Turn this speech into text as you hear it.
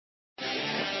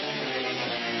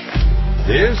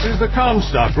This is the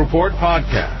Comstock Report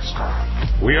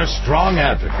podcast. We are strong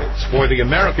advocates for the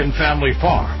American family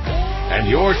farm and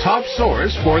your top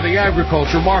source for the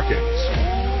agriculture markets.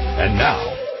 And now,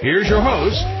 here's your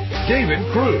host, David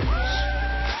Cruz.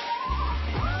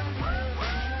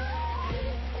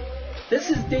 This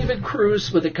is David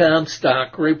Cruz with the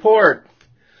Comstock Report.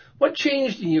 What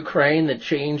changed in Ukraine that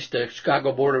changed the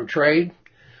Chicago Board of Trade?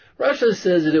 Russia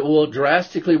says that it will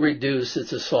drastically reduce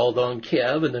its assault on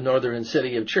Kiev and the northern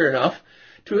city of Chernihiv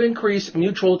to increase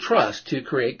mutual trust to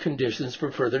create conditions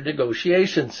for further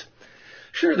negotiations.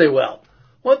 Sure they will.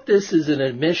 What this is an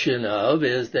admission of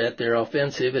is that their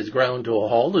offensive is ground to a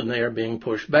halt and they are being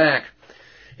pushed back.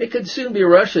 It could soon be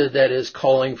Russia that is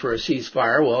calling for a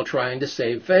ceasefire while trying to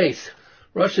save face.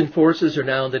 Russian forces are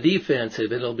now in the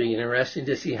defensive. It'll be interesting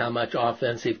to see how much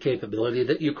offensive capability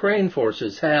that Ukraine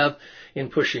forces have in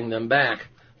pushing them back.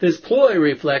 This ploy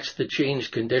reflects the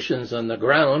changed conditions on the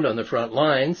ground on the front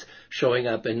lines, showing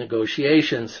up in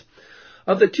negotiations.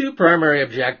 Of the two primary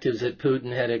objectives that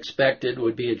Putin had expected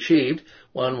would be achieved,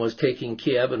 one was taking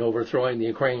Kiev and overthrowing the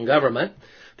Ukrainian government.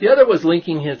 The other was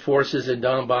linking his forces in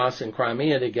Donbass and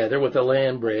Crimea together with a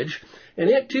land bridge, and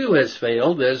it too has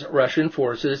failed as Russian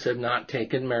forces have not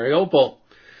taken Mariupol.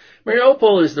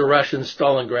 Mariupol is the Russian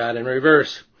Stalingrad in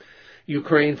reverse.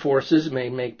 Ukraine forces may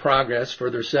make progress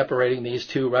further separating these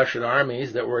two Russian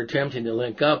armies that were attempting to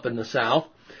link up in the south.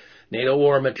 NATO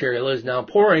war material is now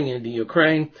pouring into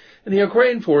Ukraine, and the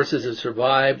Ukraine forces have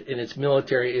survived, and its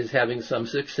military is having some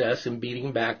success in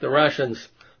beating back the Russians.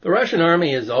 The Russian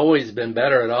army has always been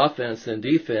better at offense than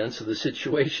defense, so the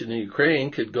situation in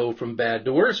Ukraine could go from bad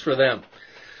to worse for them.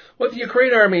 What the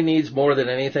Ukraine army needs more than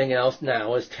anything else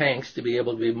now is tanks to be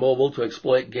able to be mobile to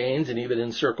exploit gains and even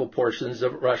encircle portions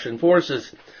of Russian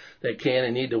forces. They can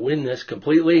and need to win this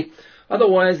completely.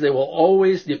 Otherwise, they will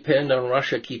always depend on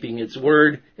Russia keeping its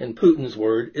word, and Putin's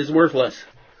word is worthless.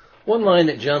 One line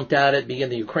that jumped out at me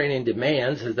in the Ukrainian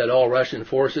demands is that all Russian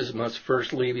forces must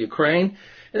first leave Ukraine,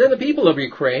 and then the people of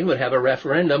Ukraine would have a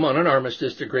referendum on an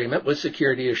armistice agreement with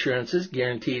security assurances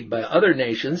guaranteed by other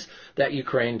nations that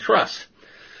Ukraine trusts.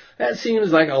 That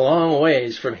seems like a long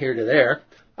ways from here to there.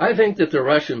 I think that the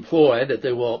Russian ploy that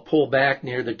they will pull back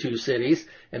near the two cities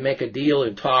and make a deal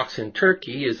in talks in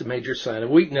Turkey is a major sign of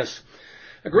weakness.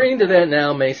 Agreeing to that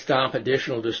now may stop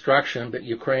additional destruction, but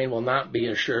Ukraine will not be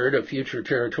assured of future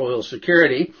territorial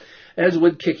security, as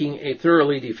would kicking a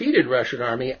thoroughly defeated Russian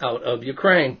army out of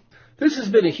Ukraine. This has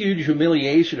been a huge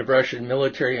humiliation of Russian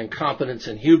military incompetence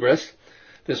and hubris.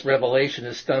 This revelation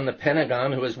has stunned the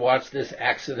Pentagon, who has watched this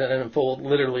accident unfold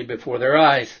literally before their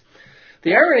eyes.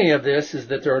 The irony of this is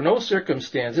that there are no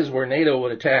circumstances where NATO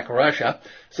would attack Russia,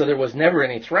 so there was never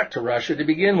any threat to Russia to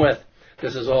begin with.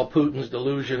 This is all Putin's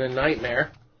delusion and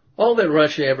nightmare. All that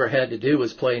Russia ever had to do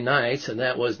was play nice, and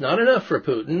that was not enough for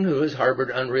Putin, who has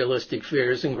harbored unrealistic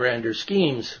fears and grander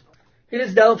schemes. It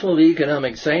is doubtful the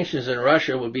economic sanctions in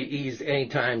Russia will be eased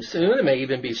anytime soon. It may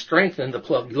even be strengthened to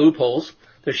plug loopholes.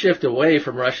 The shift away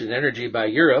from Russian energy by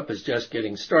Europe is just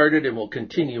getting started and will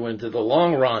continue into the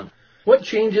long run. What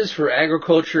changes for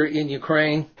agriculture in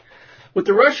Ukraine? With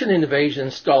the Russian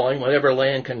invasion stalling, whatever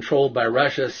land controlled by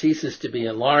Russia ceases to be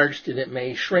enlarged, and it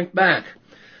may shrink back.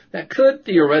 That could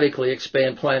theoretically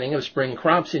expand planting of spring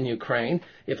crops in Ukraine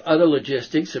if other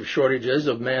logistics of shortages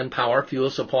of manpower, fuel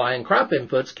supply, and crop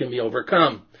inputs can be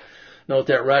overcome. Note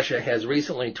that Russia has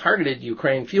recently targeted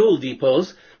Ukraine fuel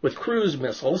depots with cruise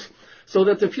missiles so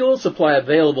that the fuel supply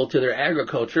available to their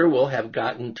agriculture will have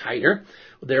gotten tighter.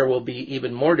 There will be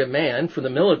even more demand for the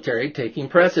military taking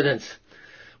precedence.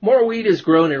 More wheat is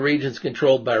grown in regions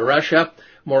controlled by Russia.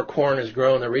 More corn is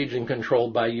grown in the region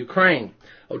controlled by Ukraine.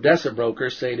 Odessa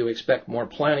brokers say to expect more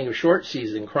planting of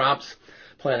short-season crops.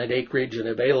 Planted acreage and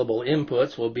available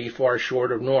inputs will be far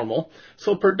short of normal,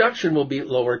 so production will be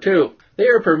lower too. They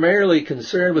are primarily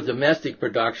concerned with domestic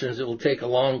productions. It will take a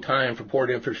long time for port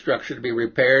infrastructure to be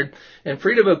repaired and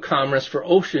freedom of commerce for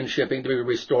ocean shipping to be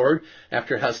restored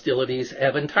after hostilities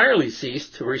have entirely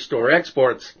ceased to restore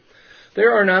exports. They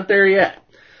are not there yet.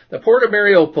 The port of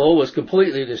Mariupol was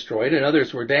completely destroyed and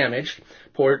others were damaged.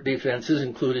 Port defenses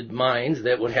included mines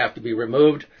that would have to be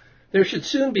removed. There should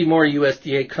soon be more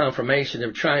USDA confirmation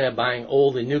of China buying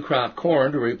old and new crop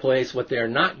corn to replace what they are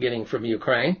not getting from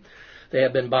Ukraine. They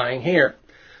have been buying here.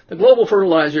 The global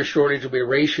fertilizer shortage will be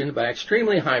rationed by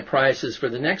extremely high prices for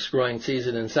the next growing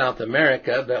season in South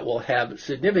America that will have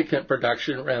significant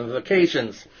production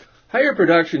ramifications. Higher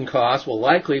production costs will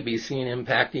likely be seen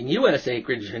impacting U.S.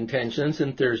 acreage intentions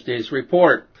in Thursday's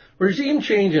report. Regime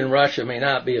change in Russia may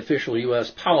not be official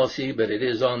U.S. policy, but it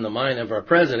is on the mind of our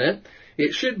president.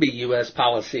 It should be U.S.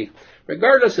 policy.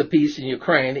 Regardless of peace in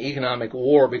Ukraine, the economic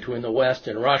war between the West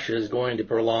and Russia is going to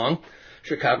prolong.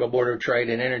 Chicago Board of Trade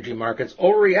and energy markets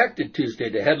overreacted Tuesday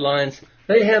to headlines.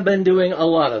 They have been doing a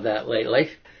lot of that lately.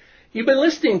 You've been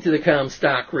listening to the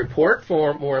Comstock Report.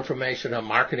 For more information on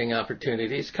marketing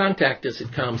opportunities, contact us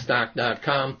at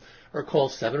Comstock.com or call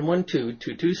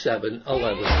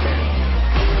 712-227-1110.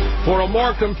 For a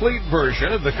more complete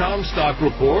version of the Comstock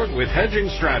Report with hedging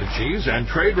strategies and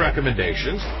trade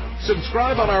recommendations,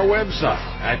 subscribe on our website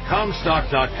at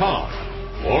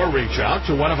Comstock.com or reach out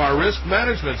to one of our risk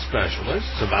management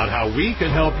specialists about how we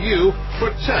can help you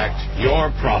protect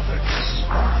your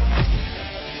profits.